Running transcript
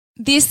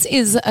This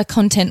is a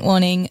content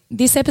warning.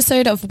 This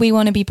episode of We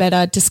Want to Be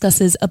Better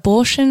discusses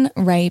abortion,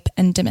 rape,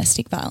 and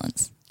domestic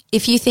violence.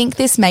 If you think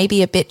this may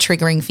be a bit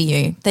triggering for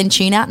you, then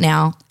tune out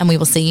now and we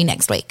will see you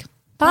next week.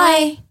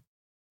 Bye.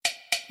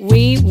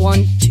 We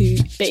want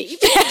to be.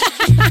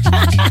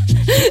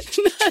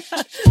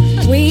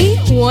 We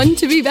want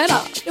to be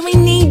better. We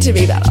need to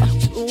be better.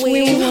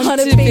 We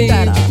want to be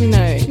better.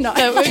 No,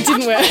 it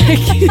didn't work.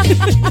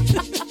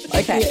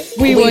 Okay.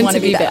 We want to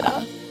be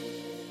better.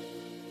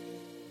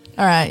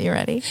 All right, you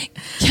ready?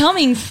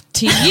 Coming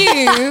to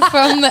you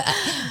from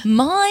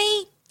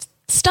my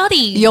study.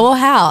 Your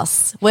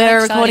house.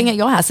 We're Exciting. recording at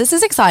your house. This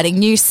is exciting.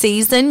 New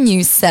season,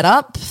 new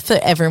setup for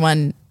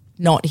everyone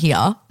not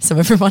here. So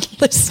everyone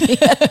listening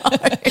at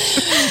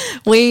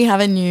home. We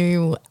have a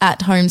new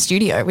at-home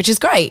studio, which is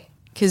great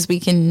because we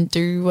can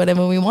do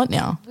whatever we want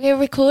now. We're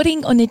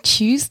recording on a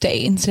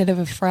Tuesday instead of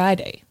a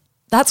Friday.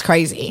 That's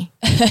crazy.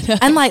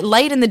 And like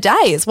late in the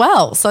day as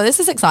well. So this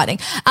is exciting.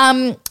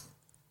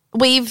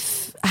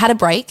 We've had a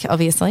break,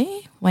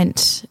 obviously.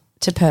 Went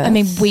to Perth. I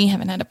mean, we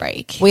haven't had a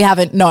break. We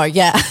haven't. No,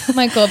 yeah. Oh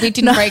my God, we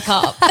didn't break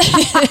up.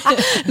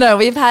 No,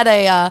 we've had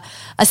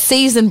a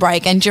season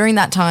break, and during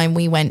that time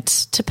we went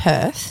to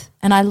Perth,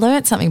 and I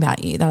learned something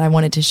about you that I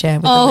wanted to share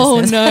with the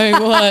listeners. No,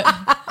 what?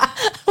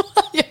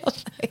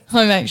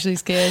 I'm actually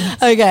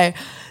scared. Okay,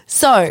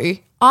 so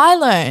I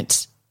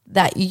learnt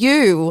that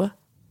you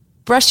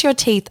brush your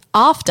teeth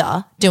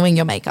after doing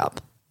your makeup.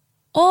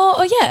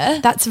 Oh yeah.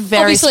 That's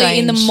very Obviously strange.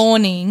 in the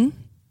morning.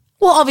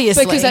 Well,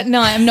 obviously. Because at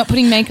night I'm not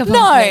putting makeup on.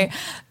 No,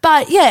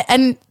 but yeah,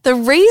 and the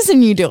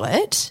reason you do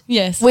it,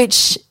 Yes.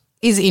 which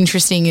is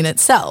interesting in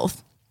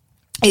itself,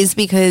 is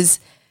because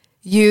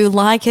you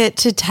like it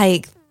to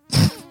take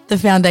the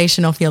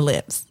foundation off your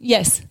lips.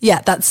 Yes.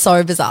 Yeah, that's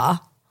so bizarre.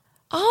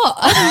 Oh,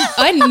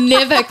 I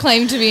never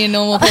claimed to be a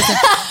normal person.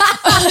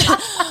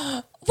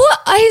 Well,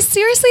 I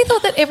seriously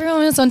thought that everyone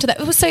was onto that.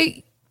 It was so,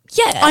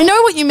 yeah. I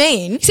know what you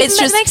mean.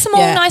 It makes them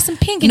all nice and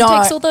pink. It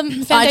takes all the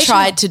foundation I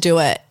tried off. to do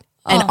it.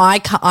 And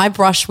I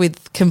brush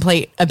with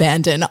complete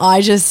abandon.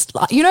 I just,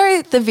 you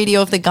know, the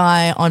video of the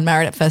guy on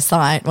Married at First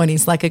Sight when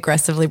he's like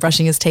aggressively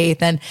brushing his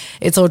teeth and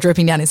it's all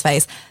dripping down his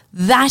face.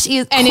 That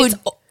is, Well,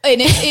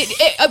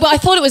 I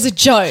thought it was a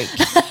joke.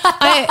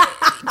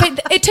 But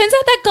it turns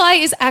out that guy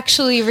is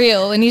actually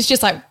real and he's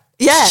just like,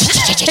 yeah,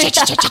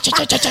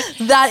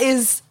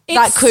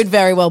 that could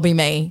very well be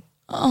me.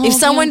 If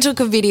someone took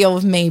a video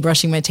of me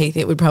brushing my teeth,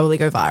 it would probably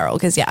go viral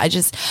because, yeah,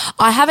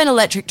 I have an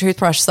electric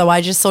toothbrush, so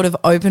I just sort of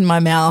open my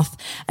mouth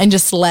and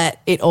just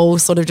let it all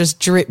sort of just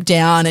drip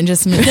down and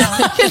just move.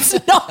 It's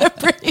not a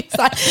pretty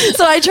sight.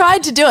 So I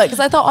tried to do it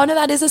because I thought, oh, no,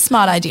 that is a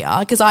smart idea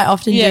because I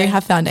often do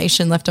have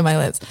foundation left on my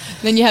lips.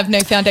 then you have no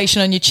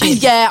foundation on your chin.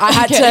 Yeah, I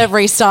had to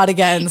restart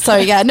again. So,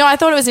 yeah, no, I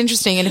thought it was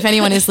interesting. And if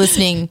anyone is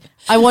listening,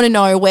 I want to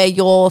know where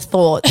your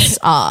thoughts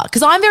are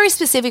because I'm very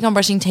specific on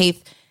brushing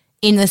teeth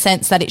in the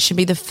sense that it should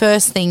be the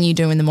first thing you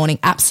do in the morning,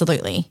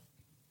 absolutely,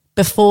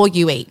 before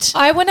you eat.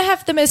 I want to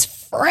have them as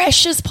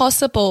fresh as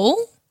possible.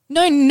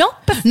 No,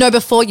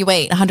 Before you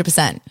eat,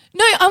 100%.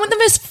 No, I want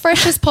them as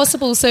fresh as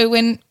possible. So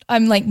when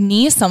I'm like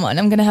near someone,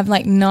 I'm going to have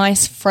like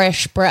nice,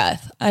 fresh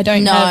breath. I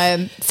don't know.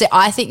 No, so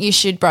I think you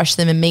should brush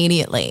them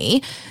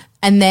immediately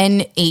and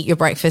then eat your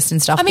breakfast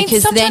and stuff. I mean,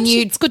 because sometimes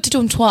then it's good to do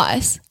them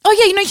twice. Oh,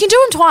 yeah, you can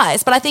do them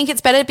twice, but I think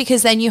it's better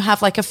because then you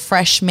have like a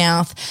fresh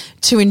mouth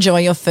to enjoy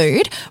your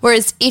food.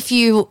 Whereas if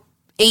you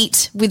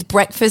eat with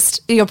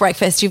your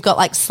breakfast, you've got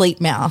like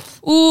sleep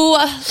mouth. Ooh.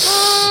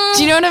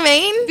 Do you know what I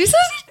mean? This is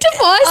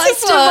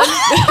divisive.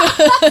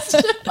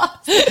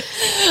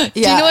 Do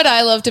you know what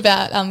I loved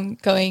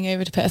about going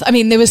over to Perth? I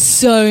mean, there were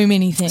so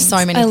many things.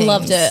 I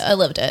loved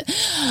it.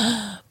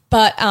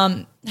 But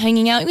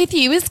hanging out with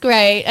you was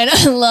great, and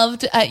I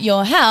loved at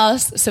your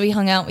house. So we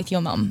hung out with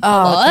your mum a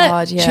lot.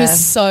 God, yeah. She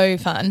was so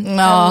fun.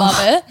 I love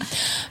it.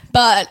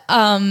 But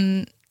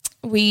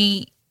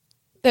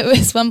there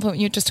was one point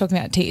you were just talking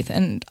about teeth,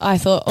 and I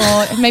thought,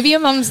 oh, maybe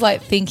your mum's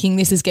like thinking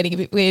this is getting a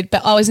bit weird.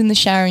 But I was in the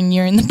shower and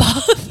you're in the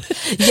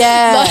bath.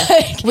 Yeah,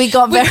 we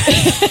got very.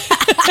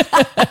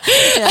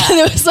 And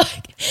there was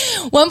like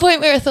one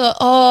point where I thought,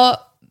 oh,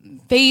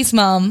 B's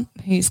mum,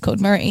 who's called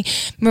Marie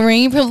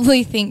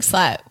probably thinks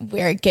like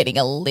we're getting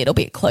a little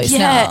bit close now.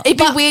 Yeah, it'd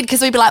be weird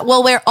because we'd be like,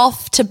 well, we're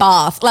off to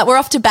bath. Like, we're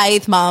off to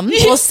bathe, Mum.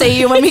 We'll see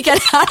you when we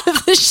get out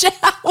of the shower.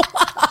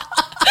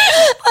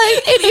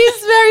 Like, it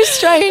is very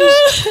strange.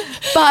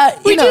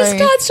 But, we just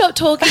can't stop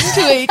talking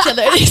to each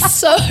other. It's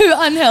so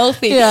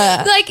unhealthy.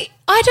 Yeah. Like,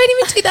 I don't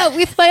even do that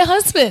with my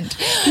husband.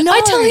 No.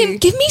 I tell him,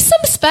 give me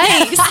some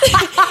space.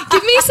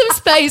 Give me some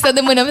space. And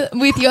then when I'm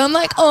with you, I'm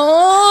like,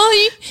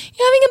 oh,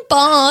 you're having a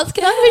bath.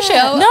 Can I have a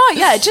shower? No,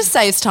 yeah, it just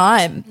saves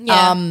time.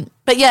 Yeah.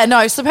 But yeah,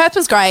 no, so Perth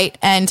was great.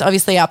 And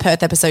obviously our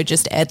Perth episode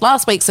just aired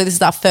last week. So this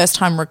is our first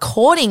time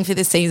recording for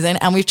this season.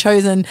 And we've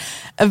chosen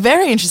a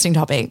very interesting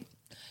topic.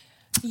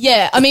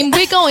 Yeah. I mean,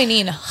 we're going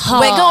in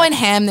hard. We're going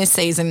ham this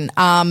season.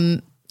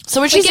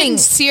 So we're getting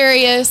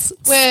serious.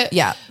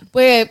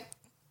 We're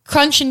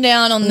crunching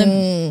down on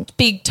the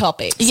big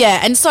topics.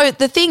 Yeah, and so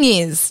the thing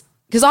is,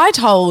 because I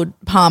told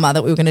Palmer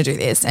that we were going to do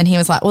this, and he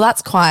was like, well,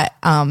 that's quite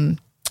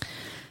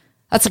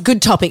that's a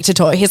good topic to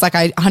talk. He's like,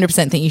 I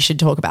 100% think you should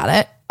talk about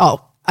it.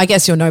 Oh, I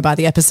guess you'll know by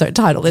the episode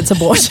title. It's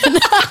abortion.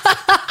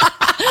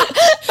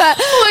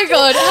 Oh my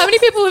God, how many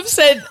people have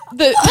said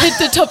that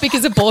the topic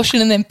is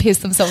abortion and then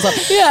pissed themselves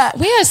off? Yeah.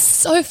 We are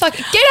so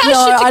fucking – get our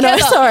shit together. I know,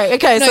 sorry.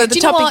 Okay, so the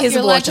topic is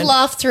You're abortion. You're allowed to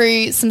laugh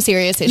through some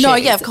serious issues. No,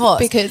 yeah, of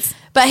course.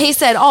 But he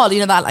said,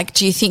 like,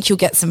 do you think you'll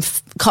get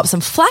cop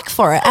some flack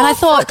for it? And I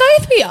thought –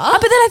 both we are.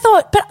 But then I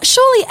thought, but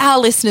surely our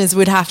listeners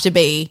would have to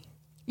be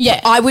 – yeah.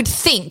 I would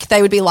think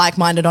they would be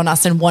like-minded on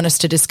us and want us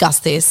to discuss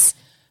this.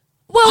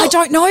 Well, I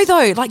don't know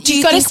though. Like, do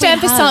you got to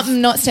stand for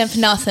something, not stand for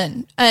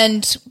nothing.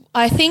 And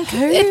I think,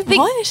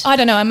 what? I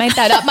don't know. I made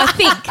that up.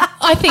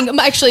 I think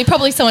actually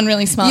probably someone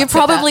really smart. You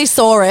probably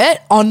saw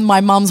it on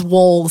my mum's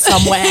wall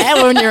somewhere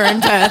when you were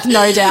in Perth,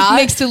 no doubt.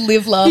 Next to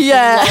Live, Love,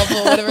 Love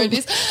or whatever it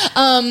is.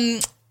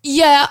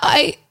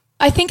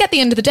 I think at the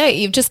end of the day,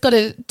 you've just got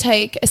to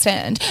take a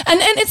stand. And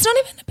it's not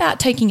even about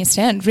taking a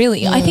stand,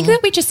 really. I think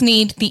that we just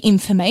need the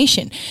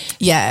information.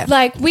 Yeah.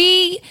 Like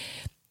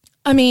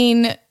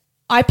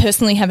I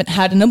personally haven't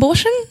had an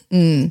abortion.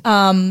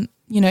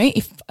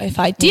 If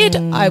I did,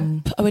 I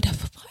would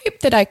hope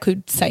that I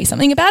could say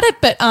something about it,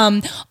 but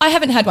I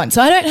haven't had one,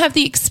 so I don't have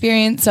the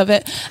experience of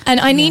it, and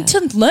I need to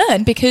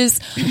learn because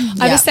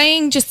I was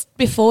saying just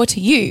before to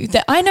you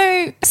that I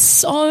know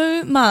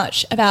so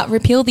much about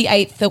Repeal the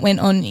 8th that went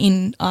on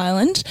in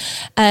Ireland,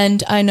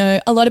 and I know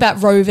a lot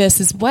about Roe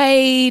versus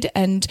Wade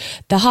and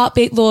the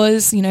heartbeat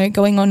laws,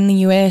 going on in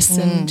the US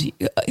and,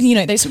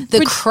 those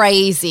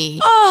crazy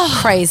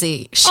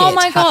shit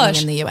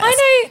happening in the US. I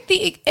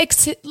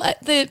know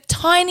the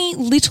tiny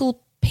little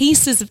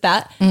pieces of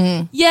that,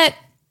 yet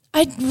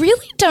I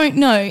really don't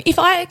know. If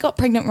I got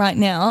pregnant right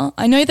now,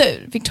 I know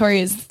that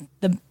Victoria is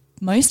the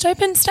most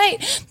open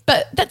state,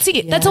 but that's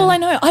it. Yeah. That's all I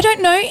know. I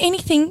don't know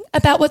anything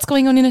about what's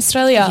going on in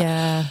Australia.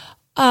 Yeah.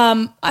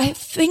 I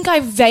think I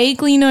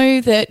vaguely know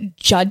that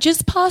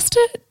judges passed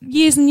it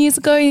years and years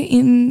ago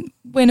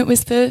when it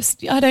was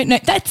first. I don't know.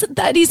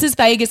 That is as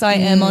vague as I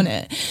am on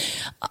it.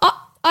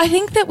 I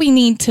think that we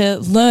need to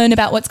learn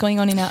about what's going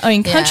on in our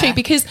own country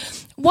because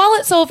while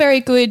it's all very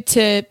good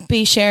to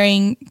be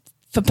sharing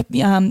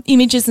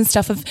images and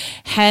stuff of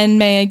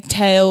Handmaid's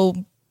Tale.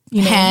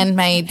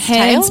 Handmaid's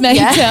Tale.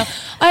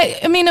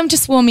 I mean, I'm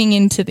just warming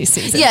into this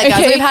season. Yeah,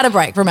 guys, we've had a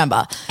break,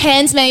 remember.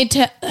 Handmaid's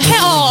Tale.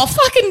 Oh,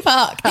 fucking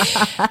fuck.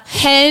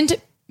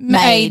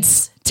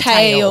 Handmaid's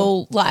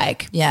Tale.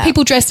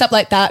 People dressed up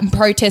like that and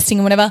protesting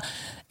and whatever.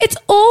 It's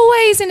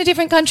always in a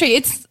different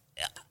country.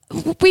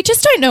 We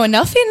just don't know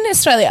enough in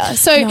Australia.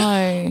 So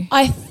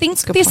I think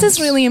this is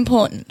really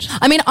important.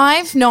 I mean,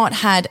 I've not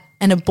had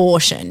an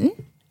abortion.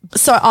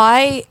 So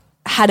I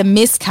had a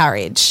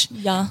miscarriage.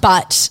 Yeah.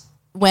 But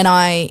when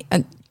I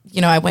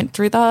went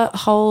through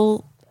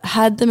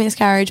had the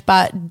miscarriage,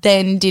 but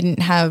then didn't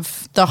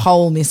have the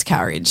whole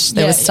miscarriage.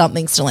 There was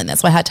something still in there.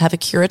 So I had to have a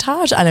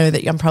curettage. I know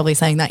that I'm probably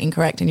saying that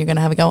incorrect and you're going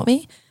to have a go at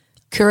me.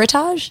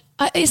 Curettage?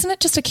 Isn't it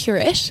just a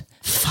curette?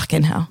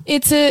 Fucking hell.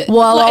 It's a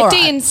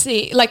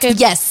DNC.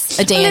 Yes,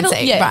 a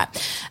DNC, right.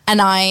 And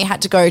I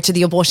had to go to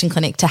the abortion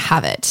clinic to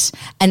have it.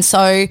 And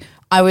so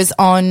I was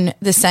on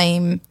the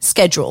same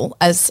schedule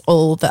as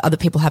all the other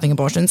people having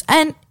abortions.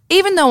 And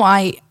even though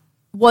I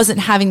wasn't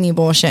having the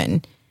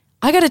abortion,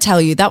 I got to tell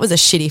you, that was a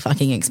shitty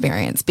fucking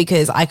experience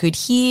because I could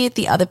hear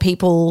the other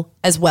people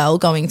as well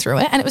going through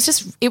it. And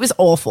it was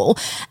awful.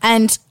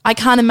 And I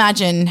can't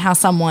imagine how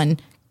someone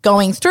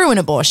going through an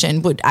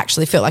abortion would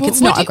actually feel like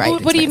it's not a great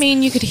experience. What do you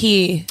mean you could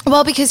hear?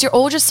 Well, because you're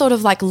all just sort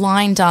of like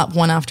lined up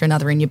one after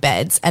another in your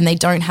beds and they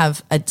don't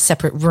have a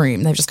separate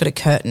room. They've just got a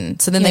curtain.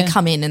 So then they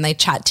come in and they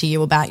chat to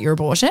you about your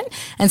abortion.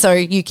 And so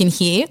you can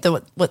hear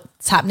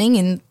what's happening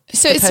in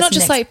So it's not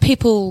just like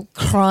people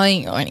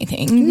crying or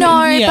anything.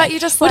 No, but you're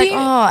just what do you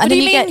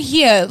mean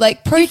here?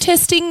 Like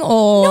protesting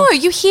or? No,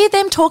 you hear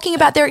them talking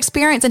about their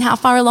experience and how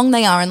far along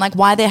they are and like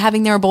why they're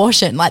having their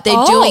abortion. Like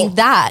they're doing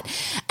that.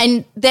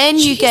 And then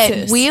you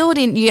get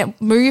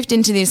moved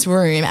into this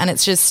room and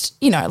it's just,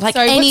 like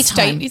any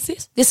time. What state is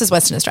this? This is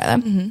Western Australia.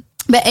 Mm-hmm.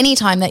 But any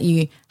time that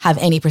you have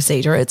any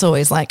procedure, it's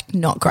always like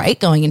not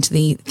great going into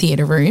the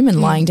theatre room and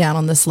lying down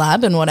on the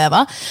slab and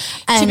whatever.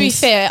 And to be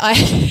fair,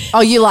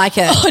 you like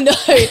it? Oh no,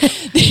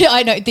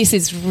 I know this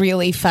is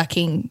really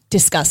fucking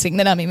disgusting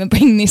that I'm even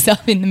bringing this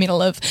up in the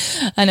middle of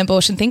an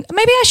abortion thing.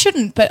 Maybe I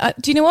shouldn't, but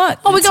do you know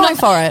what? Oh, we're going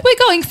for it.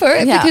 We're going for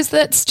it because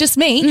that's just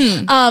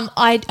me.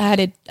 I had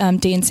a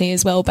DNC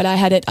as well, but I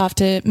had it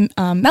after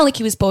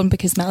Maliki was born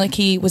because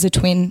Maliki was a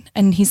twin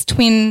and his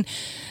twin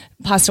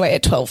passed away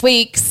at 12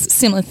 weeks,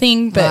 similar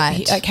thing, but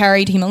I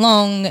carried him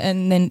along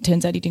and then it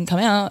turns out he didn't come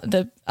out,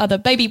 the other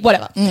baby,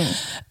 whatever.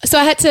 So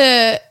I had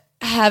to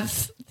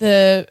have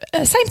the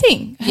same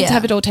thing. I had to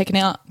have it all taken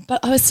out.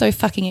 But I was so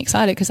fucking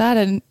excited because I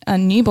had a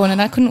newborn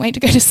and I couldn't wait to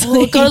go to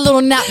sleep. Got a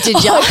little nap,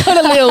 did you? I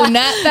got a little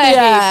nap, baby.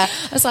 I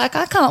was like,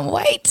 I can't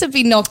wait to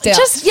be knocked out.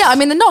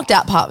 The knocked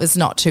out part was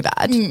not too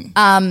bad.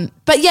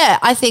 But yeah,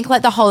 I think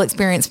like the whole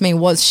experience for me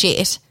was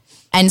shit.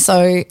 And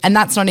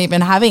that's not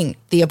even having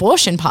the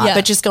abortion part,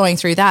 but just going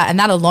through that. And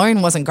that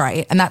alone wasn't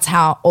great. And that's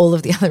how all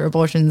of the other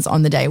abortions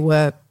on the day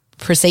were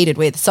proceeded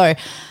with. So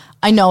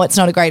I know it's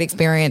not a great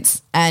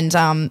experience, and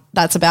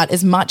that's about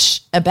as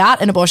much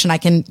about an abortion I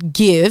can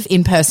give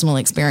in personal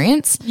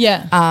experience.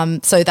 Yeah.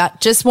 So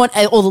that just want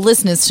all the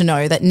listeners to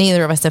know that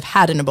neither of us have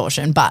had an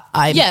abortion, but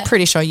I'm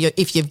pretty sure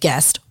if you've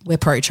guessed, we're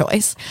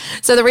pro-choice.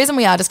 So the reason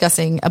we are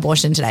discussing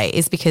abortion today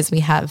is because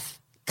we have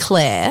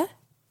Claire,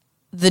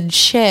 the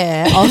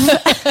chair of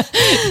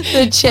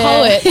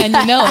poet, and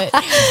you know it.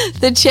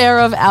 The chair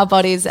of Our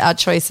Bodies, Our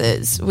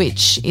Choices,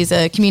 which is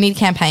a community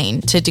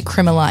campaign to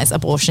decriminalise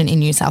abortion in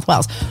New South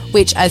Wales,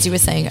 which, as you were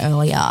saying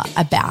earlier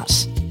about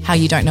how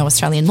you don't know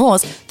Australian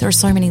laws, there are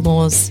so many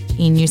laws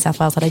in New South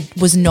Wales that I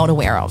was not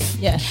aware of.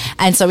 Yeah.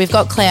 And so we've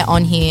got Claire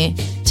on here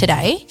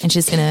today, and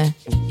she's going to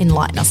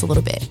enlighten us a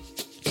little bit.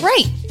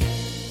 Great.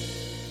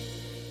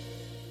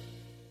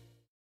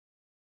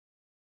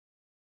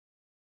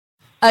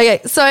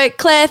 Okay, so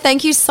Claire,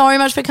 thank you so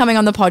much for coming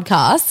on the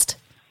podcast.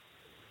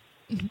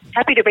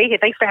 Happy to be here.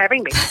 Thanks for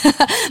having me.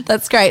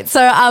 That's great. So,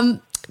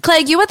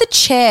 Claire, you are the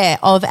chair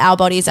of Our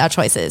Bodies, Our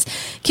Choices.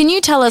 Can you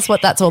tell us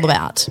what that's all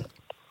about?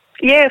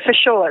 Yeah, for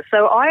sure.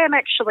 So I am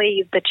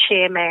actually the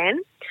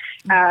chairman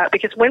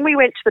because when we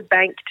went to the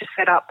bank to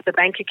set up the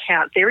bank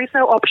account, there is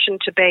no option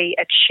to be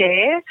a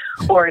chair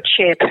or a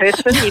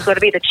chairperson. You've got to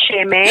be the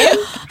chairman.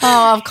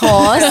 Oh, of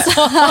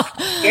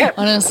course. Yep.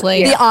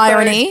 Honestly. The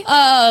irony.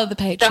 The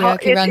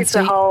patriarchy runs It's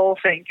the whole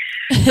thing.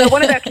 So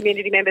one of our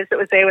community members that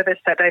was there with us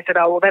that day said,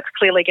 oh, well, that's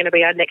clearly going to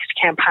be our next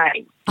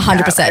campaign.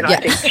 100%, I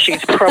think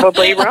she's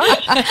probably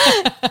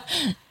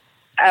right.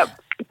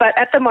 But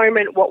at the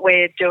moment, what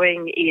we're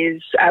doing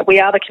is we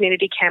are the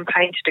community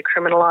campaign to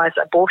decriminalise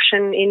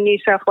abortion in New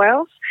South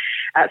Wales.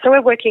 So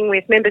we're working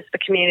with members of the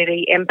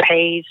community,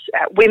 MPs,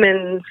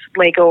 women's,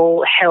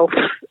 legal, health,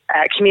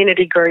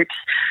 community groups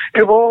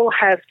who all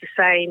have the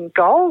same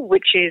goal,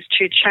 which is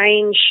to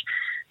change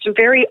some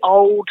very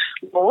old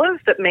laws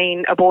that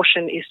mean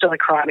abortion is still a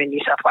crime in New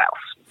South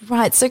Wales.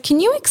 Right. So can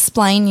you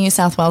explain New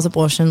South Wales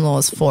abortion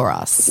laws for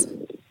us?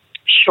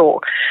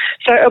 Sure.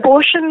 So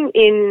abortion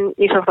in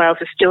New South Wales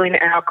is still in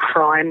our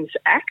Crimes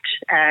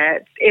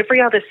Act. Every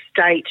other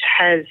state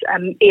has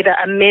either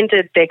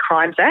amended their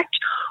Crimes Act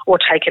or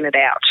taken it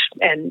out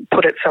and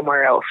put it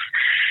somewhere else.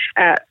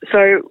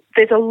 So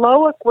there's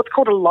what's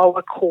called a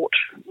lower court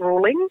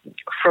ruling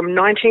from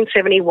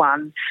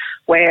 1971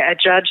 where a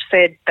judge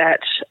said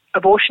that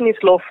abortion is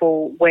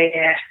lawful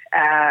where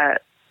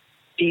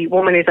the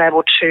woman is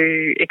able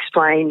to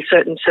explain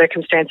certain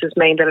circumstances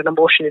mean that an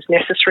abortion is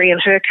necessary in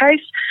her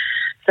case.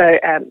 So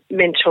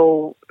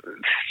mental,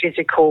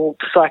 physical,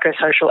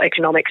 psychosocial,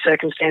 economic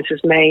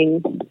circumstances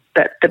mean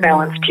that the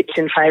balance tips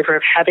in favour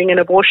of having an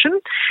abortion.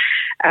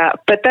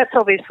 But that's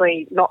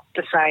obviously not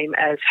the same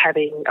as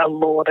having a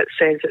law that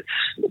says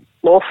it's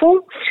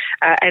lawful.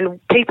 And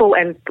people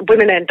and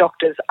women and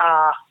doctors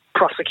are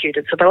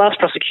prosecuted. So the last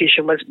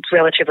prosecution was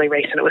relatively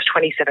recent. It was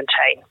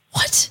 2017.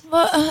 What?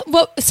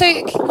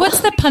 So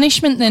what's the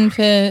punishment then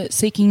for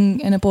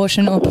seeking an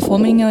abortion or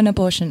performing an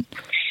abortion?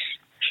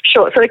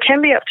 Sure. So it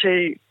can be up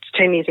to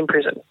 10 years in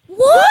prison.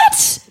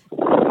 What?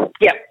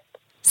 Yep.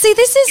 See,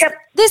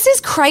 this is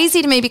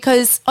crazy to me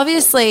because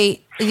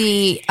obviously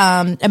the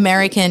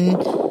American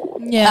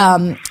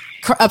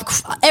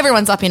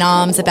everyone's up in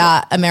arms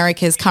about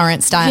America's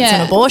current stance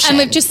on abortion. And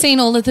we've just seen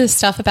all of this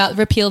stuff about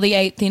repeal the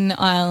 8th in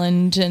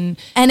Ireland and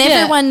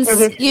everyone's,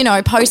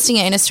 posting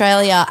it in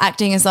Australia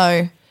acting as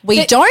though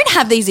we don't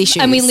have these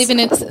issues. And we live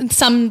in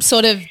some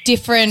sort of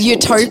different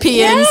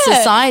utopian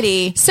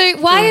society. So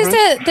why is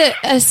it that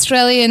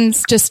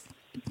Australians just,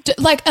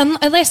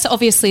 unless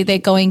obviously they're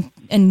going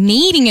and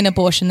needing an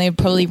abortion, they're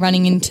probably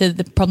running into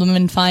the problem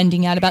and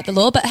finding out about the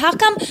law. But how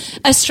come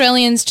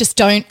Australians just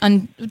don't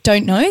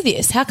know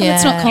this? How come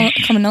it's not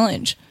common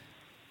knowledge?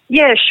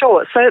 Yeah,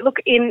 sure. So look,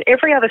 in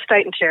every other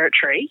state and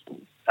territory,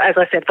 as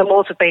I said, the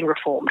laws have been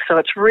reformed. So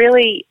it's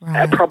really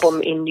a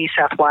problem in New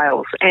South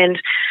Wales. And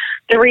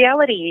the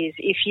reality is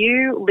if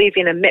you live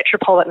in a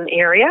metropolitan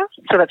area,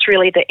 so that's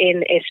really the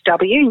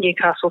NSW,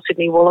 Newcastle,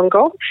 Sydney,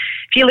 Wollongong,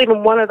 if you live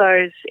in one of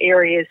those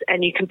areas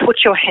and you can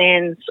put your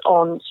hands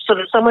on sort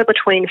of somewhere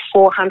between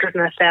 $400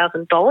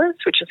 and $1,000,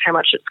 which is how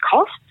much it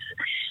costs,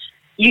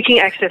 you can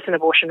access an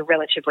abortion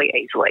relatively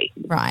easily.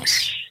 Right.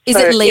 Is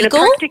it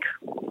legal?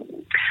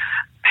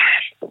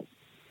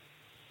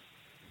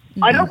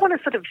 I don't want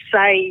to sort of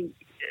say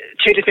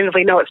too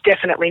definitively, no, it's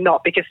definitely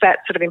not, because that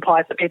sort of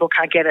implies that people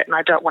can't get it, and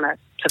I don't want to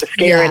sort of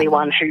scare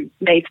anyone who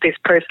needs this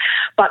proof.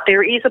 But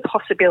there is a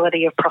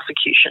possibility of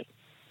prosecution.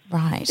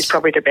 Right. Is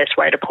probably the best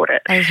way to put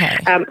it. Okay.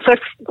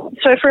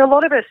 So for a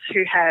lot of us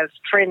who have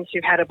friends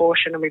who've had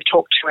abortion, and we've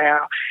talked to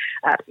our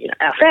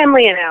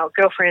family and our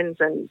girlfriends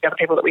and the other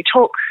people that we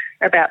talk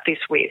about this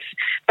with,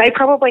 they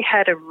probably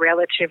had a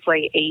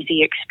relatively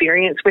easy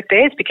experience with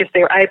theirs because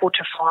they're able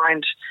to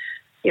find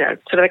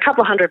sort of a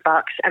couple of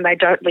 $100, and they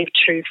don't live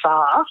too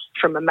far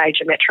from a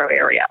major metro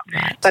area.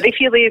 Right. But if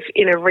you live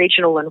in a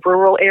regional and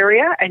rural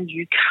area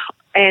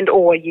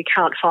or you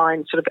can't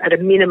find sort of at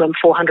a minimum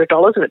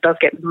 $400, and it does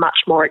get much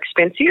more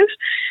expensive,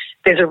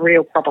 there's a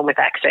real problem with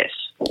access.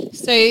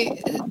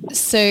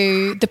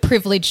 So the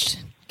privileged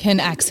can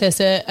access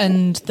it,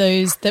 and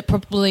those that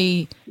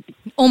probably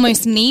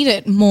almost need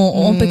it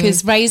more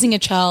because raising a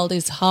child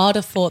is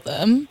harder for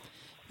them,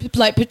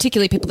 like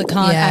particularly people that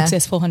can't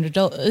access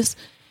 $400.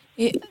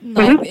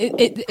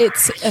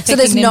 It's affecting so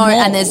there's them no more.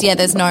 and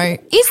there's no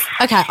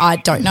I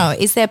don't know.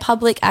 Is there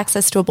public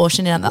access to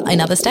abortion in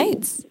other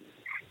states?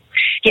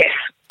 Yes.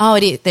 Oh,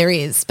 it is. There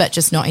is, but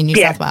just not in New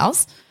South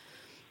Wales.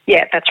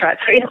 Yeah, that's right.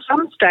 So in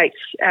some states,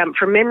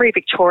 from memory,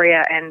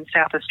 Victoria and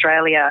South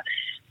Australia,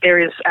 there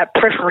is a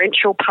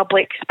preferential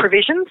public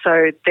provision.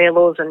 So their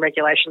laws and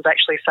regulations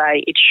actually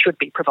say it should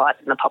be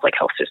provided in the public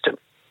health system.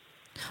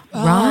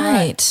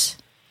 Right.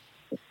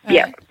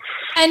 Yeah.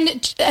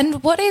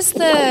 And what is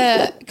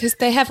because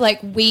they have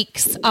like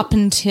weeks up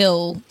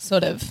until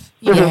sort of,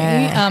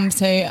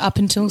 so up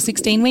until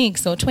 16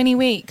 weeks or 20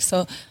 weeks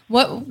or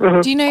what,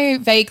 do you know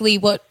vaguely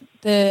what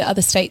the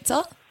other states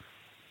are?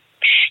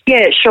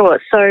 Yeah,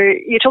 sure. So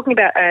you're talking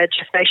about a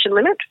gestation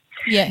limit?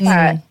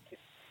 Yeah.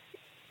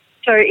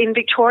 So in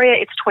Victoria,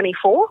 it's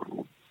 24.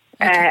 Okay.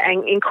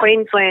 And in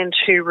Queensland,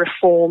 who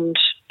reformed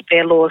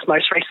their laws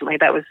most recently,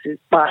 that was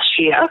last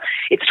year,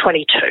 it's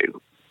 22.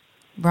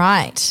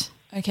 Right.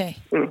 Okay.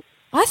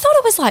 I thought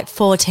it was like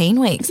 14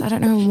 weeks. I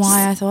don't know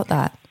why I thought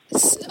that.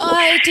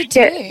 I did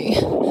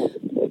too.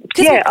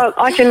 Yeah,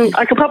 I can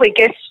probably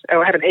guess,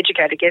 or have an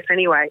educated guess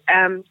anyway.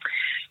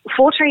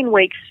 14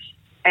 weeks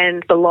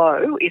and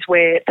below is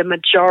where the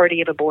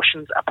majority of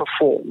abortions are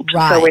performed.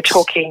 Right. So we're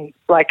talking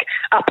like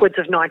upwards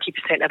of 90%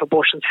 of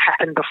abortions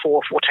happen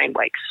before 14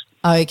 weeks.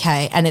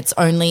 Okay, and it's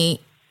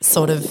only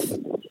sort of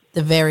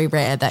the very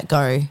rare that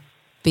go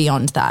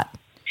beyond that.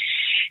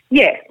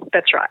 Yeah,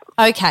 that's right.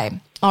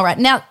 Okay, all right.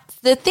 Now,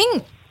 the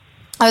thing,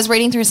 I was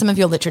reading through some of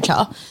your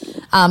literature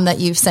that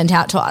you've sent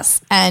out to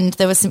us, and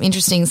there were some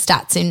interesting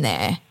stats in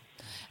there.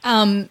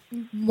 One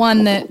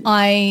that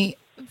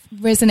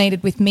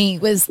resonated with me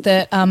was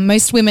that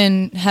most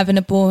women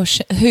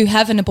who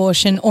have an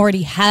abortion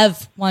already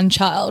have one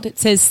child. It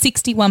says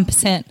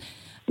 61%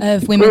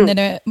 of women that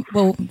are,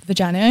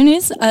 vagina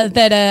owners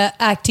that are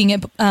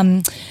acting,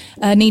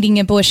 needing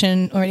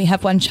abortion already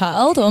have one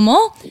child or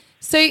more.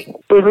 So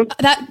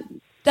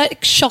that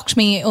shocked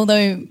me,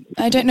 although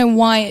I don't know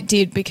why it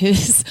did,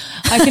 because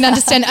I can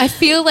understand. I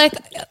feel like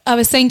I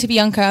was saying to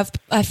Bianca,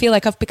 I feel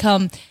like I've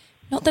become,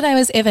 not that I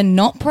was ever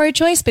not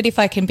pro-choice, but if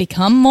I can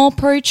become more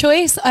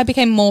pro-choice, I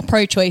became more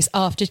pro-choice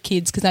after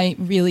kids because I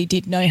really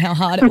did know how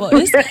hard it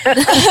was.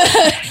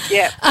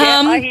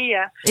 I hear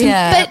you.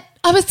 Yeah. But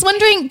I was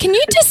wondering, can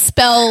you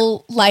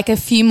dispel like a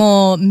few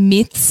more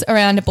myths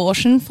around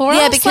abortion for us?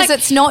 Yeah, because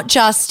it's not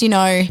just,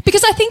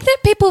 Because I think that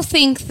people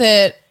think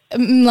that,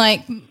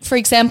 like, for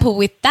example,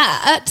 with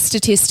that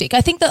statistic,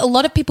 I think that a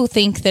lot of people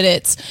think that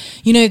it's,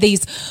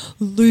 these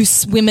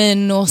loose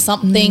women or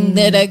something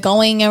that are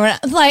going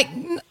around, like,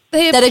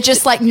 that are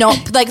just like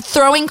not like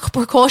throwing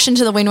precaution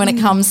to the wind when it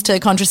comes to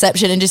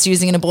contraception and just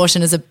using an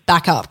abortion as a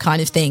backup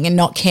kind of thing and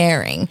not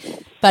caring.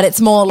 But it's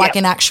more like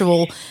an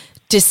actual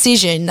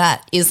decision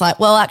that is like,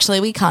 well, actually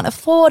we can't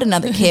afford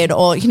another kid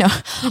or,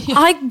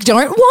 I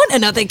don't want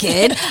another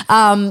kid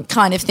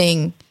kind of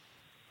thing.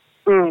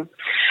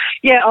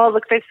 Yeah,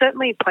 look, there's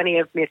certainly plenty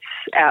of myths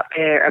out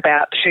there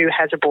about who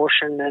has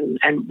abortion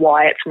and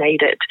why it's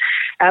needed.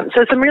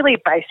 So some really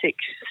basic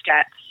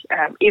stats.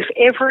 If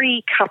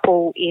every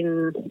couple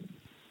in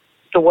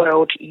the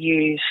world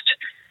used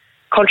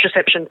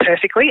contraception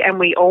perfectly, and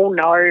we all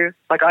know,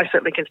 like I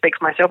certainly can speak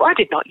for myself, I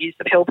did not use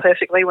the pill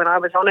perfectly when I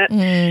was on it.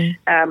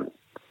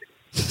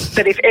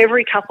 But if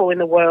every couple in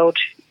the world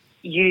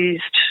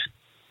used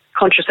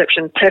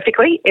contraception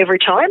perfectly every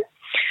time,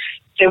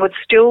 there would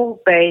still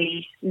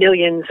be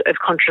millions of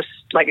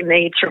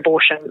needs for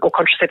abortion or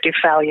contraceptive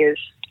failures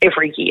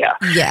every year.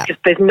 Yeah.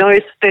 There's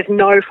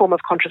no form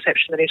of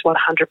contraception that is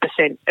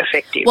 100%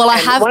 effective. Well, I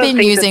have been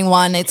using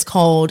one. It's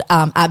called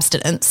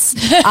abstinence.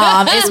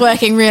 It's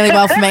working really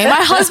well for me.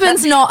 My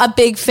husband's not a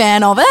big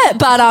fan of it,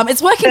 but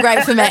it's working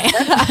great for me.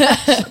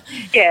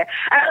 Yeah.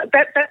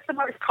 That's the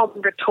most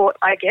common retort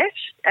I get.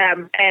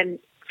 And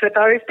for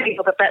those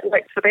people that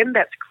works for them,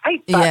 that's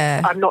great. But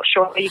I'm not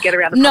sure how you get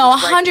around the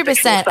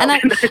 100%. And I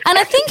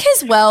think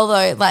as well,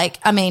 though, like,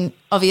 I mean,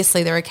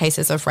 obviously there are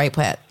cases of rape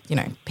where,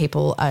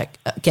 people are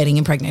getting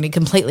impregnated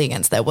completely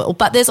against their will.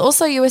 But there's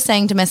also, you were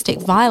saying, domestic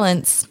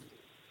violence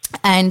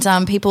and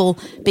people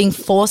being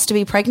forced to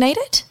be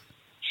pregnated.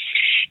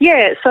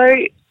 Yeah. So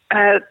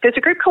there's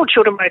a group called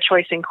Children by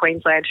Choice in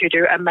Queensland who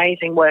do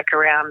amazing work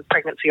around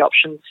pregnancy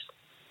options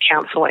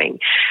counselling,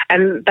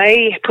 and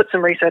they put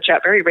some research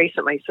out very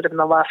recently, sort of in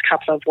the last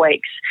couple of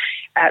weeks,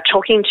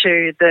 talking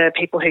to the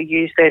people who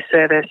use their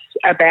service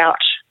about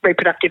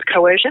reproductive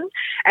coercion,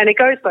 and it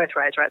goes both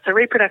ways, right? So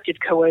reproductive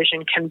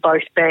coercion can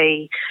both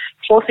be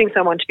forcing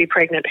someone to be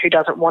pregnant who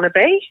doesn't want to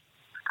be,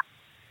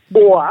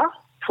 or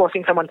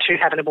forcing someone to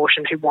have an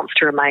abortion who wants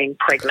to remain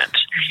pregnant.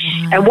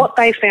 And what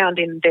they found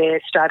in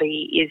their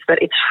study is that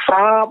it's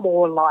far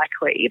more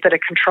likely that a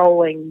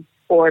controlling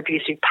or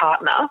abusive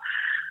partner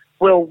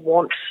will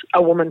want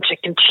a woman to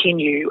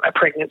continue a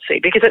pregnancy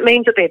because it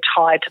means that they're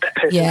tied to that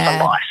person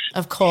for life.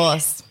 Of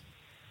course.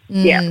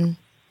 Yeah.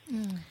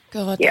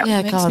 God, yeah,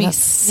 that makes me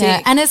sick.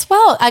 Yeah. And as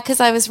well, because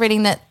I was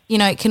reading that,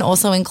 it can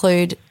also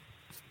include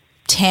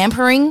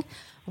tampering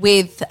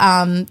with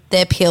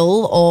their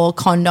pill or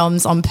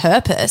condoms on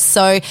purpose.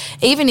 So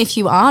even if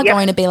you are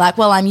going to be like,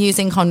 well, I'm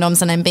using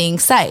condoms and I'm being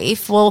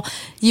safe, well,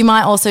 you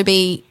might also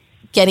be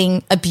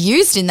getting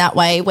abused in that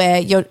way where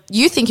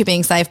you think you're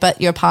being safe but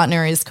your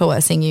partner is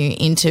coercing you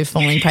into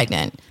falling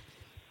pregnant.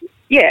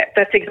 Yeah,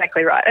 that's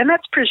exactly right. And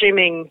that's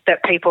presuming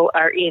that people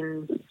are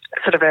in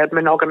sort of a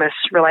monogamous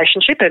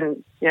relationship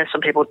and,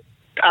 some people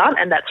aren't,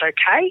 and that's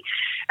okay.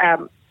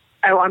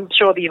 I'm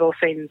sure that you've all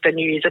seen the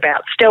news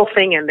about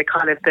stealthing and the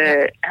kind of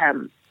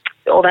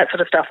all that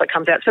sort of stuff that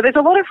comes out. So there's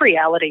a lot of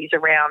realities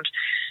around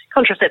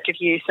contraceptive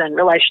use and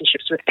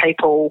relationships with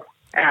people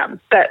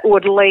that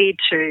would lead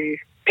to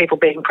people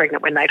being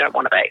pregnant when they don't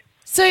want to be.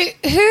 So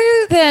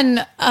who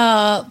then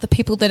are the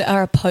people that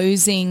are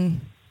opposing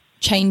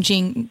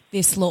changing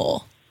this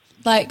law?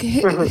 Like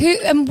who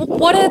and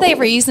what are they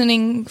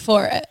reasoning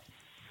for it?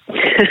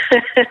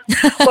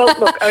 Well,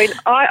 look, I mean,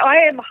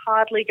 I am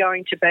hardly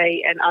going to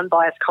be an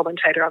unbiased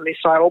commentator on this,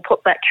 so I will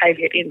put that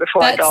caveat in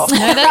before I go off. No,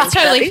 that's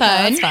totally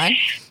fine. That's fine.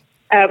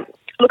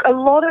 Look, a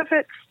lot of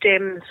it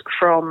stems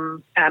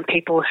from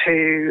people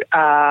who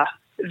are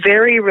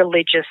very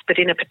religious but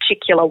in a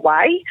particular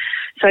way.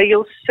 So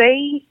you'll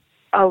see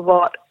a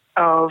lot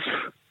of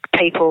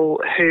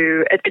people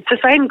who, it's the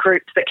same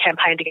groups that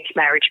campaigned against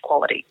marriage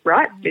equality,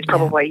 right? It's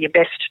probably your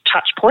best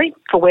touch point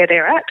for where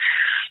they're at.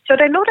 So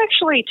they're not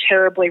actually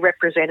terribly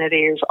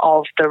representative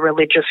of the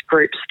religious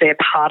groups they're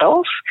part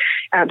of.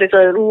 There's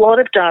a lot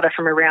of data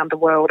from around the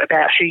world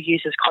about who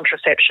uses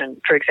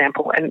contraception, for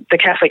example, and the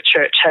Catholic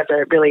Church has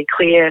a really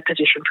clear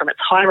position from its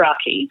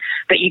hierarchy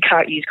that you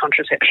can't use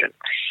contraception.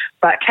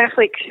 But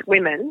Catholic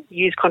women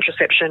use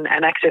contraception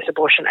and access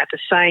abortion at the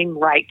same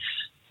rates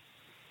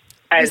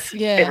as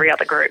every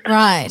other group.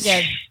 Right.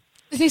 Yeah.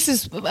 This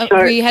is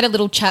we had a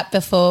little chat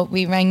before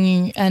we rang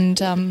you,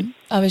 and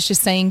I was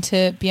just saying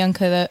to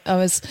Bianca that I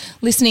was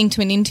listening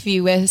to an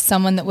interview where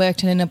someone that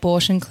worked in an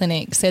abortion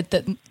clinic said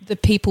that the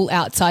people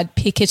outside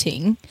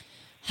picketing,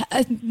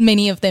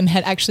 many of them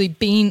had actually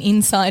been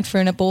inside for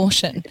an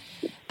abortion.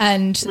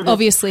 And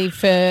obviously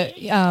for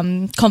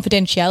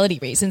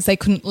confidentiality reasons, they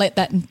couldn't let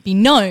that be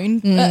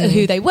known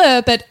who they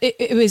were. But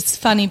it was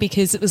funny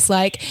because it was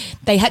like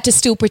they had to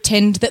still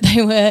pretend that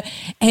they were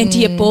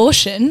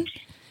anti-abortion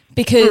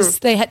because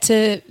they had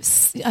to,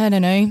 I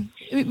don't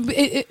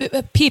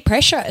know, peer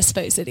pressure, I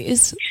suppose it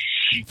is,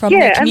 from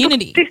their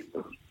community.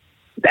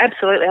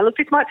 Absolutely. And look,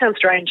 this might sound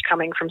strange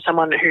coming from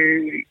someone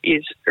who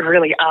is a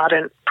really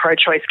ardent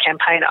pro-choice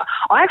campaigner.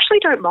 I actually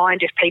don't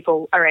mind if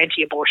people are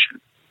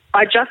anti-abortion.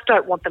 I just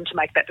don't want them to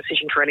make that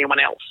decision for anyone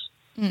else.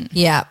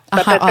 Yeah.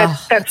 But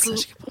that's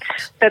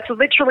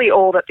literally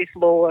all that this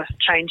law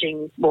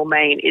changing will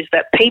mean, is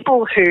that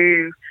people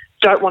who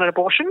don't want an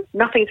abortion,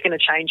 nothing's going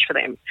to change for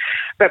them.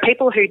 But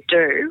people who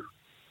do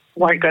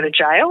won't go to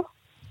jail.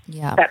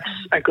 Yeah. That's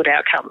a good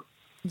outcome.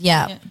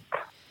 Yeah.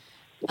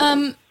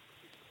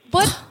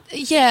 What?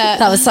 Yeah.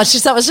 That was so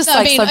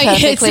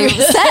perfectly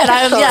said.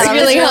 That was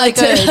really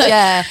good.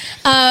 Yeah.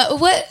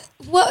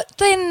 What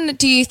then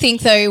do you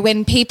think, though,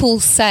 when people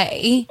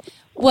say,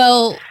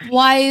 well,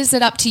 why is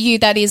it up to you?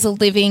 That is a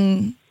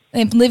living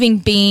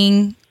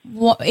being.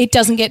 It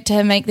doesn't get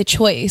to make the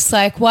choice.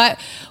 Like,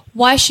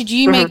 why should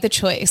you make the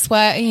choice?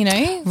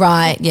 Why,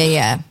 Right. Yeah.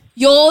 Yeah.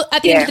 You're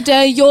at the end of the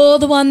day, you're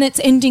the one that's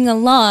ending a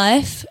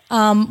life.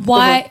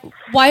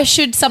 Why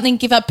should something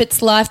give up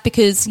its life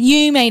because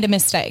you made a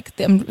mistake?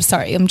 I'm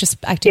sorry, I'm just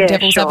acting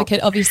devil's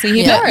advocate, obviously.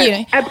 Here,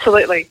 but,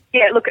 Absolutely.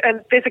 Yeah, look,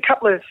 there's a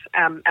couple of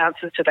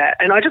answers to that.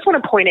 And I just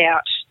want to point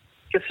out,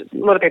 because a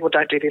lot of people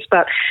don't do this,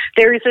 but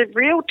there is a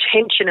real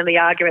tension in the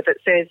argument that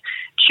says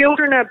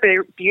children are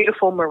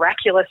beautiful,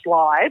 miraculous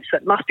lives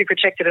that must be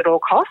protected at all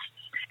costs,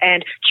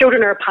 and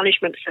children are a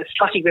punishment for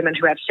slutty women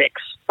who have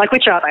sex. Like,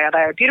 which are they? Are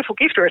they a beautiful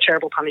gift or a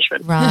terrible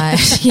punishment? Right.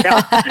 And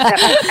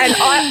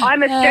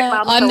I'm a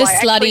stepmom. I'm the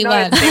slutty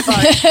one.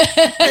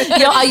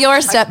 You're a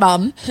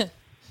stepmom.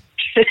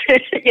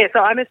 Yeah, so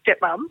I'm a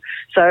stepmom.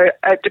 So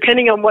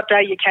depending on what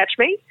day you catch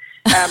me,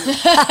 they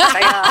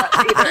are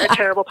either a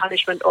terrible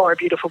punishment or a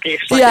beautiful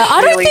gift. Like,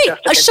 I don't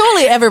think,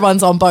 surely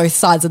everyone's on both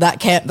sides of that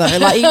camp though.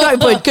 Like, you go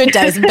put good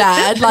days and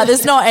bad. Like,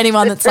 there's not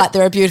anyone that's like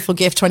they're a beautiful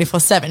gift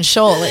 24/7,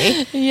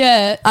 surely.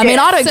 Yeah. I mean,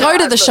 I don't go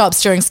to the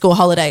shops during school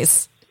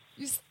holidays.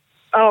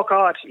 Oh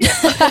God, yeah.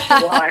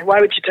 Why?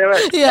 Why would you do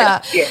it?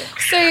 Yeah.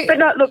 But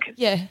no, look.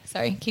 Yeah.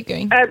 Sorry. Keep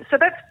going. So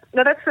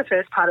that's the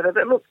first part of it.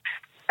 But look,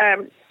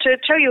 to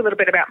tell you a little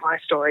bit about my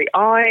story,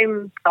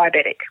 I'm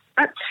diabetic.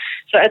 Right?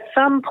 So at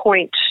some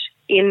point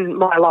in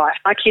my life,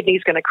 my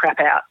kidney's going to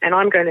crap out and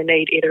I'm going to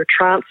need either a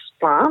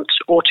transplant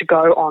or to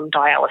go on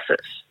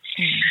dialysis.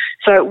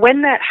 So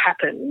when that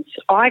happens,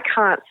 I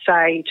can't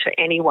say to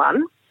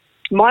anyone,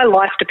 my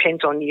life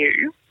depends on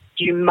you.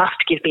 You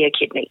must give me a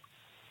kidney.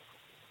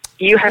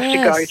 You have to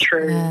go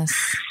through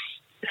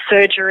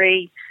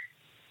surgery,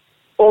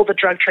 all the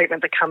drug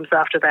treatment that comes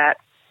after that,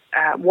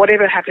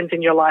 whatever happens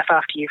in your life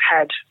after you've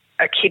had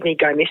a kidney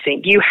go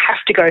missing. You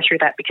have to go through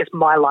that because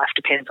my life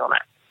depends on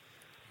it.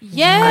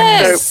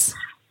 Yes.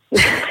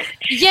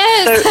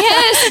 Yes.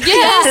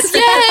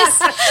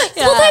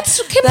 Yeah. Well,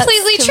 that's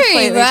completely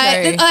true,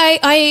 right?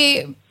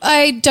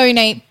 I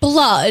donate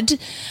blood,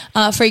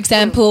 for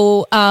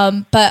example,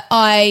 but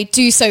I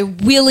do so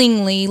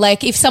willingly.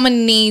 Like if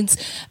someone needs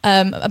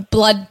a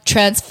blood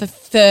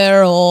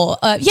transfer or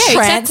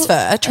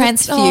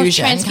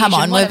transfusion. Come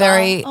on, we're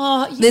very.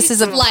 This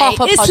is a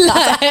proper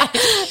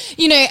podcast.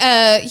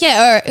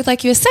 Or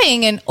like you were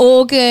saying, an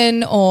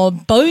organ or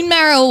bone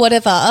marrow or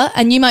whatever,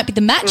 and you might be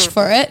the match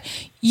for it.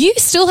 You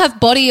still have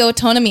body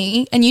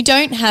autonomy and you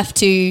don't have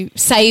to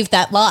save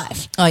that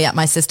life. Oh, yeah,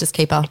 my sister's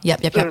keeper.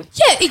 Yep. Yeah,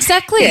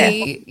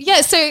 exactly.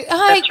 Yeah, so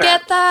I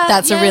get that.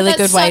 That's a really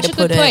good way to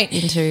put it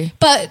into.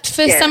 But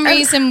for some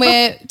reason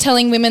we're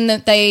telling women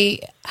that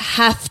they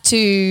have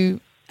to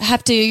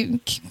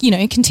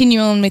continue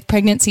on with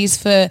pregnancies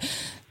for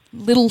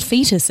little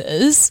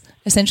fetuses,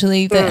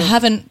 essentially, that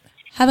haven't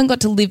got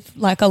to live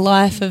like a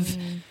life of...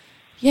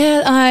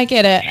 Yeah, I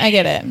get it.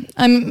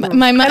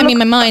 My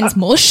mind's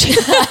mush.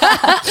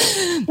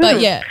 But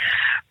yeah.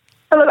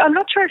 Well, I'm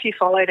not sure if you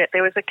followed it.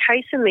 There was a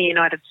case in the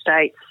United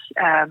States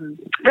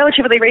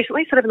relatively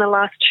recently, sort of in the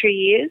last 2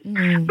 years,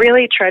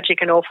 really tragic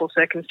and awful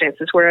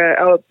circumstances where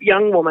a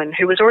young woman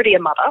who was already a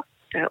mother,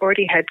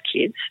 already had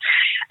kids,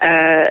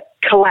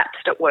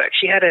 collapsed at work.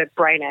 She had a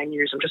brain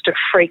aneurysm, just a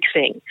freak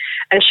thing.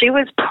 And she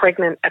was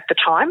pregnant at the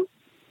time,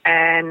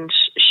 and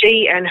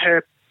she and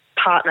her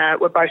partner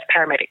were both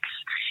paramedics.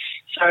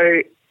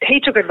 So he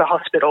took her to the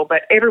hospital,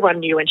 but everyone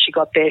knew when she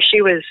got there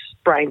she was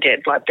brain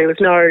dead. Like there was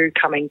no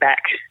coming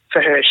back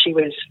for her. She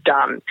was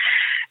done.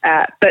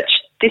 But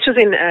this was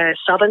in a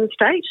southern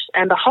state,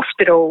 and the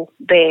hospital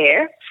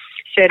there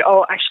said,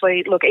 oh,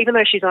 actually, look, even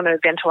though she's on a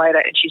ventilator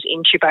and she's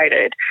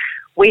intubated,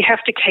 we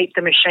have to keep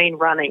the machine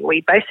running.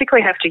 We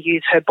basically have to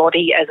use her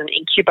body as an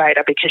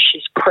incubator because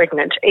she's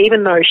pregnant,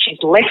 even though she's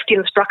left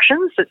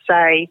instructions that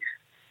say,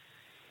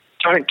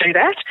 don't do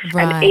that.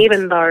 Right. And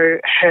even though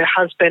her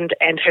husband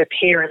and her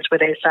parents were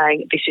there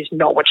saying this is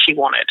not what she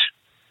wanted.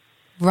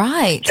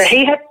 Right. So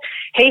he had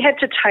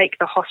to take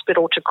the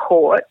hospital to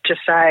court to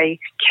say,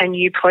 can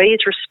you please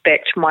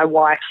respect my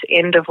wife's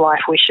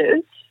end-of-life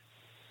wishes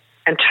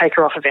and take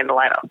her off a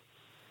ventilator?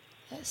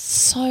 That's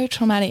so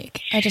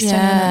traumatic. I just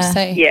don't know what to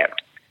say. Yeah.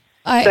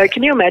 So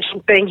can you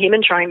imagine being him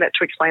and trying to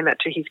explain that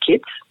to his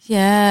kids?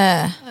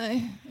 Yeah.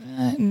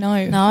 No,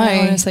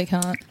 I honestly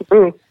can't.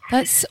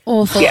 That's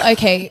awful. Yeah.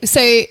 Okay,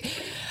 so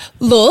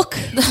look,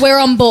 we're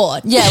on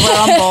board. Yeah, we're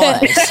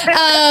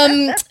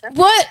on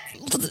board.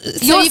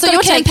 You're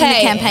taking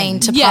the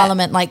campaign to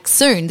Parliament like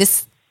soon.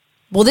 This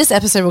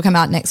episode will come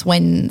out next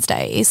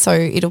Wednesday, so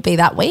it'll be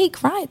that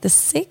week, right? The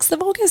 6th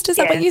of August, is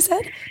that what you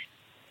said?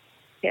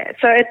 Yeah,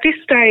 so at this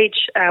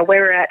stage, where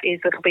we're at is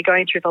it'll be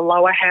going through the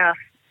lower house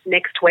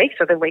next week,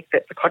 so the week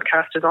that the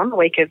podcast is on, the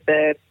week of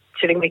the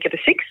sitting week of the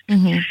 6th.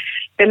 Mm-hmm.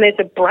 Then there's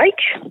a break,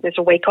 there's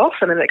a week off,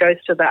 and then it goes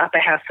to the upper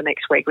house the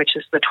next week, which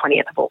is the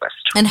 20th of August.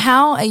 And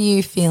how are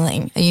you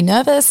feeling? Are you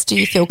nervous? Do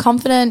you feel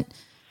confident?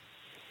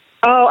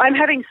 Oh, I'm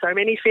having so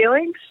many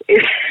feelings.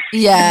 It's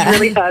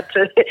really hard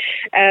to...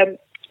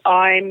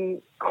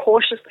 I'm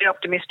cautiously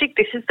optimistic.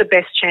 This is the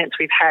best chance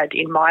we've had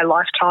in my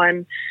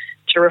lifetime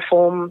to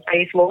reform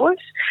these laws.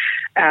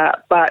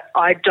 But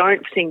I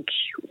don't think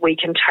we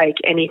can take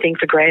anything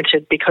for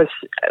granted because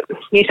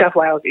New South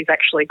Wales is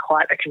actually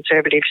quite a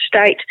conservative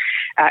state.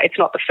 It's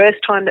not the first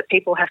time that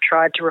people have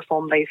tried to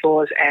reform these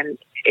laws, and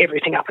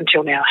everything up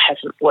until now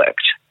hasn't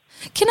worked.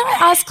 Can I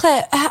ask,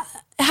 Claire,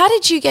 how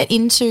did you get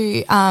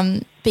into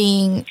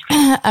being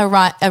a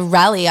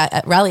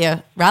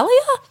rallier?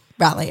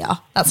 Rallier.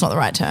 That's not the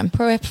right term.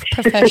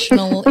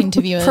 Professional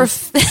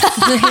interviewers.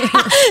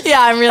 Yeah,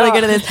 I'm really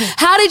good at this.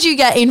 How did you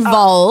get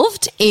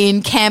involved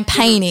in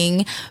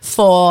campaigning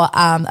for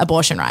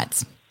abortion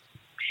rights?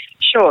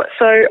 Sure.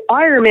 So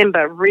I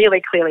remember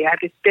really clearly, I have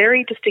this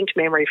very distinct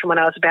memory from when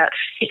I was about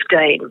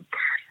 15.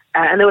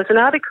 And there was an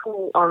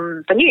article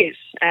on the news.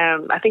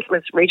 I think it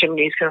was regional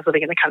news because I was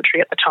living in the country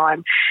at the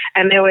time.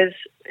 And there was,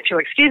 if you'll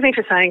excuse me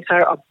for saying so,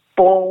 a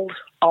bald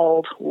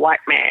old white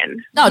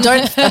man. No,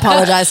 don't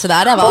apologise for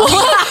that ever.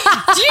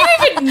 Do you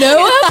even know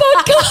our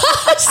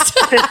podcast?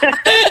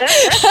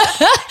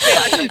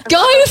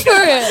 Go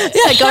for it.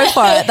 Yeah, go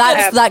for it.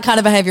 That kind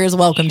of behaviour is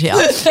welcomed here.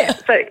 Yeah,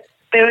 so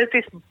there was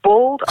this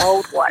bald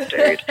old white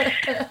dude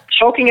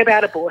talking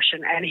about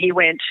abortion, and he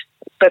went,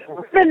 but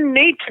women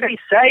need to be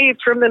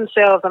saved from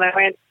themselves. And I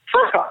went,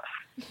 fuck off.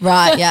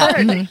 Right, yeah. I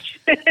don't need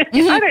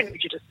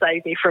you to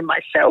save me from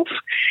myself.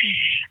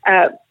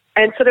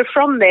 And sort of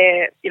from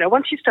there,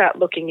 once you start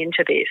looking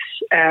into this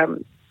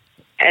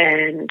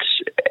and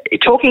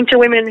talking to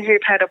women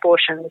who've had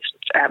abortions,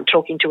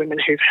 talking to women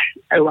who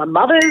are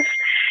mothers,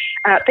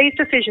 These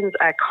decisions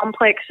are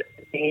complex,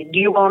 they're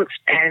nuanced,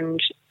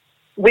 and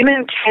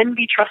women can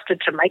be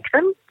trusted to make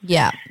them.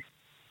 Yeah.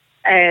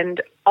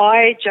 And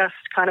I just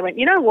kind of went,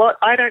 you know what?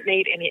 I don't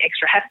need any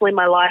extra hassle in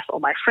my life or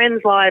my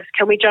friends' lives.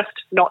 Can we just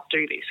not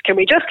do this? Can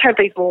we just have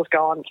these laws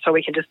go on so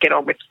we can just get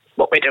on with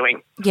what we're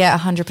doing? Yeah,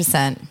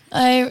 100%.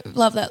 I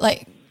love that.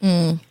 Like,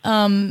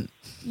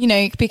 you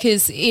know,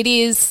 because it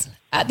is,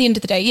 at the end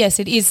of the day, yes,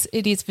 it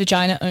is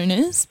vagina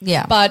owners.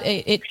 Yeah. But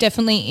it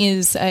definitely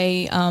is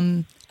a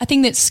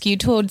thing that's skewed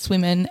towards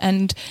women,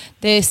 and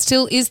there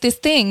still is this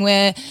thing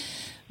where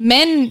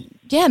men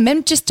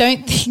just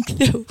don't think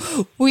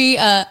that we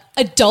are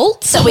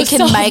adults. That we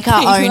can make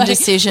our own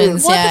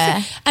decisions,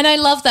 yeah. And I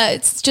love that.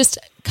 It's just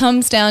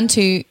comes down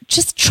to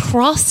just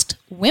trust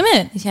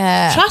women.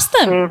 Yeah. Trust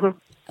them. Mm-hmm.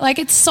 Like,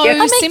 it's so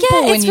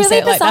simple when you say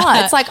it like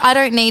that. It's like, I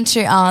don't need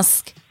to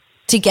ask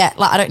to get,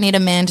 like, I don't need a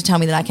man to tell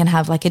me that I can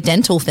have like a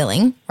dental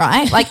filling,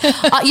 right? Like,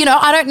 you know,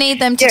 I don't need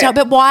them to tell,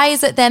 but why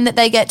is it then that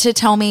they get to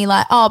tell me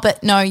like, oh,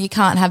 but no, you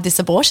can't have this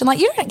abortion? Like,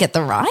 you don't get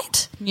the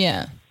right.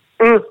 Yeah.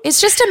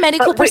 It's just a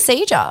medical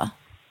procedure.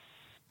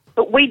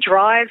 But we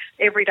drive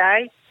every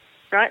day,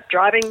 right?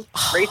 Driving,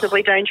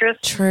 reasonably dangerous.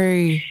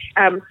 True.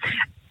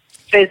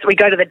 We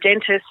go to the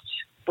dentist.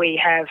 We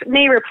have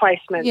knee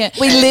replacements. Yeah.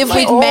 We live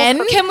with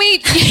men. Can we,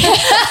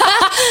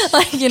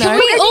 like, you know. Can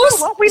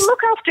we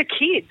look after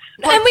kids.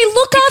 And we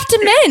look after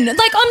men.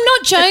 Like, I'm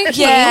not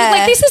joking. Yeah.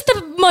 Like, this is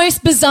the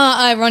most bizarre,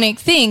 ironic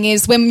thing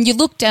is when you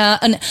look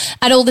down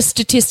at all the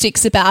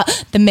statistics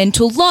about the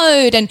mental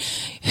load and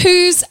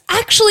who's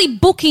actually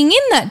booking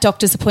in that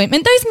doctor's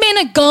appointment. Those men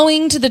are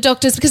going to the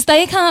doctors because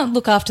they can't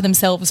look after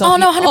themselves. Oh,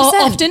 no, 100%.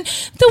 Often.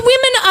 The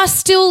women are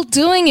still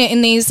doing it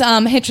in these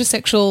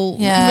heterosexual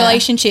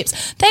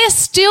relationships. They are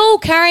still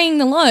carrying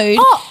the load.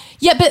 Oh.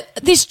 Yeah, but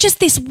there's just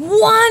this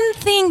one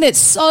thing that's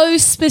so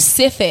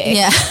specific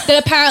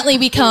that apparently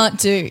we can't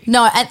do.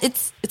 No, and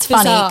it's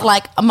funny.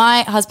 Like,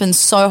 my husband's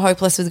so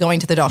hopeless with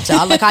going to the doctor.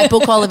 Like, I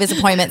book all of his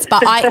appointments,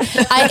 but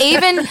I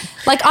even,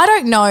 like, I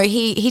don't know.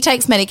 He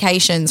takes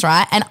medications,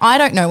 right? And I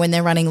don't know when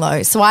they're running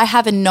low. So I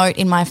have a note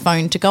in my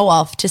phone to go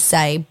off to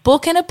say,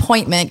 book an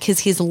appointment because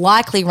he's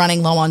likely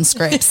running low on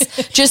scripts,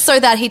 just so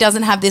that he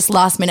doesn't have this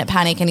last minute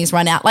panic and he's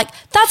run out. Like,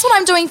 that's what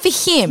I'm doing for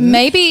him.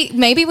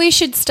 Maybe we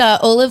should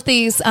start all of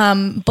these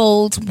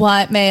bald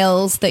white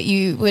males that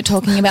you were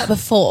talking about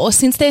before,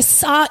 since they're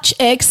such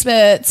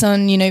experts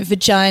on, you know,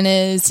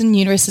 vaginas and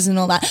uteruses and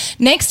all that.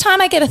 Next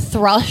time I get a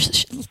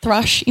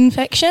thrush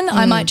infection,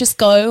 I might just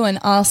go and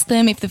ask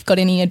them if they've got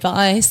any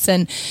advice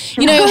and,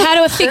 you know,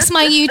 how to fix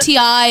my UTI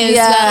as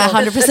well.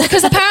 100%.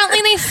 Because apparently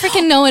they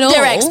freaking know it all.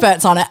 They're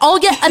experts on it. Oh,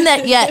 yeah, and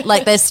that,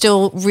 like, they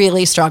still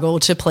really struggle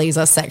to please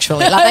us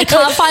sexually. Like, they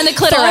can't find the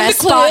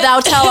clitoris, but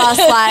they'll tell us,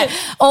 like,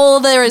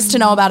 all there is to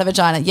know about a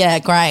vagina. Yeah,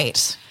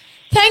 great.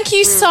 Thank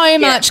you so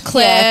much,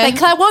 Claire. Yeah.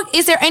 Claire,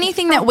 is there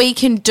anything that we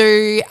can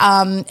do?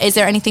 Is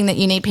there anything that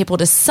you need people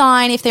to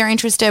sign if they're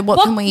interested?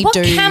 What can we do? What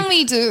can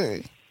we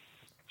do?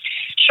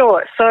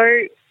 Sure.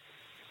 So,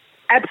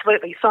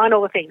 absolutely, sign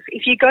all the things.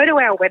 If you go to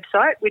our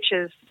website, which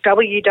is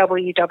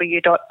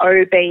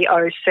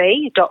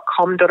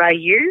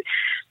www.oboc.com.au,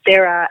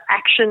 there are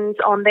actions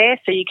on there,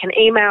 so you can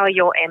email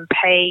your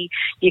MP,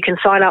 you can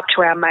sign up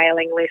to our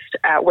mailing list.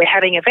 We're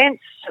having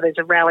events, so there's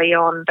a rally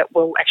on that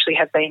will actually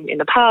have been in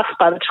the past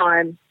by the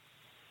time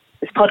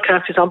this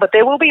podcast is on, but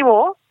there will be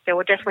more. There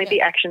will definitely be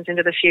actions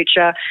into the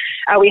future.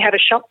 We have a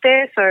shop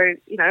there, so,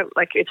 you know,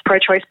 like, it's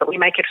pro-choice, but we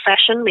make it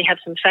fashion. We have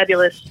some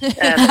fabulous merch.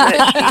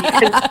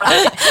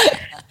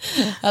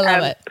 I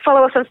love it.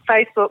 Follow us on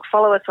Facebook,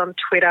 follow us on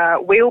Twitter.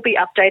 We'll be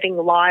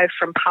updating live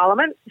from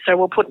Parliament, so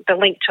we'll put the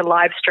link to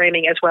live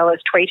streaming as well as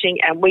tweeting,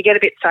 and we get a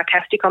bit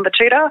sarcastic on the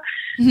Twitter,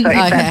 so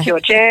if that's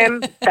your jam,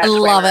 that's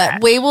love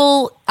it. We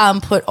will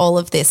put all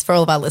of this, for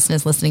all of our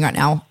listeners listening right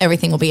now,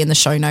 everything will be in the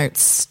show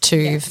notes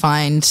to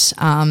find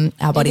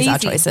Our Bodies, Our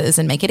Choices,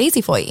 and make it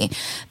easy for you.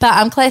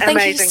 But Claire,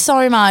 thank you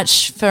so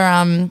much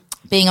for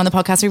being on the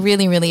podcast. We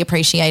really, really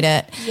appreciate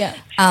it. Yeah.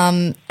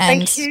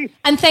 Thank you.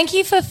 And thank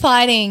you for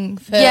fighting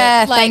for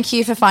thank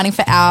you for fighting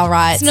for our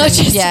rights. It's not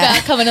just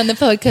about coming on the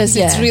podcast,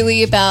 it's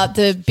really about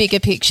the bigger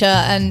picture,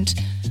 and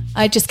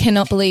I just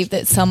cannot believe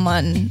that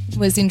someone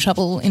was in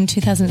trouble in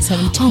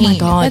 2017. Oh my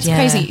God, that's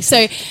crazy.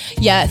 So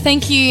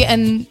thank you,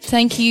 and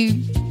thank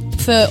you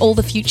for all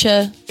the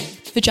future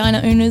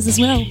vagina owners as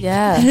well.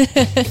 Yeah.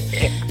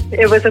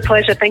 It was a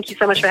pleasure. Thank you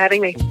so much for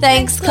having me.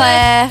 Thanks,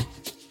 Claire.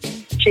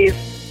 Cheers.